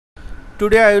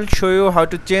Today I will show you how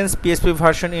to change PHP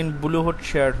version in Bluehost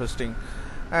Shared Hosting,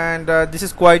 and this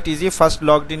is quite easy. First,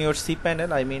 logged in your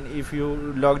cPanel. I mean, if you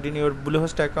logged in your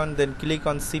Bluehost account, then click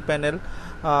on cPanel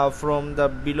from the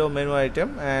below menu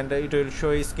item, and it will show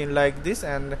a screen like this.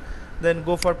 And then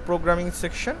go for programming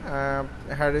section.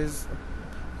 Here is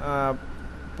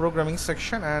programming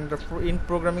section, and in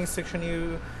programming section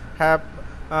you have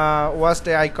was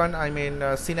the icon,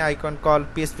 seen an icon called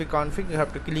PHP config. You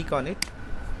have to click on it.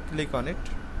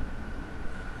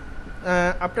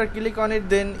 After click on it,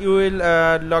 then you will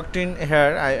logged in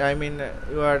here.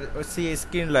 You are see a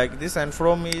screen like this, and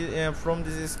from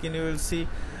this screen you will see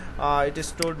it is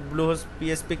stored Bluehost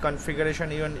PHP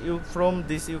configuration. Even from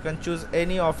this you can choose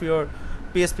any of your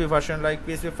PHP version like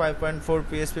PHP 5.4,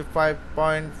 PHP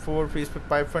 5.4, PHP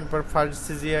 5.4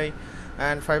 first CGI,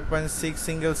 and 5.6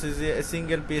 single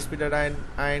PHP data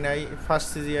and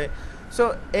first CGI.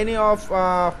 So any of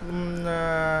PHP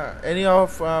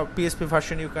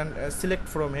version you can select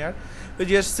from here. You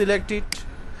just select it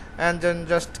and then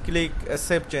just click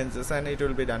save changes, and it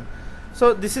will be done.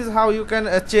 So this is how you can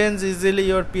change easily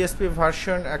your PHP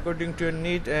version according to your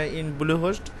need in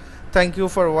Bluehost. Thank you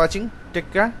for watching.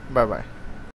 Take care. Bye bye.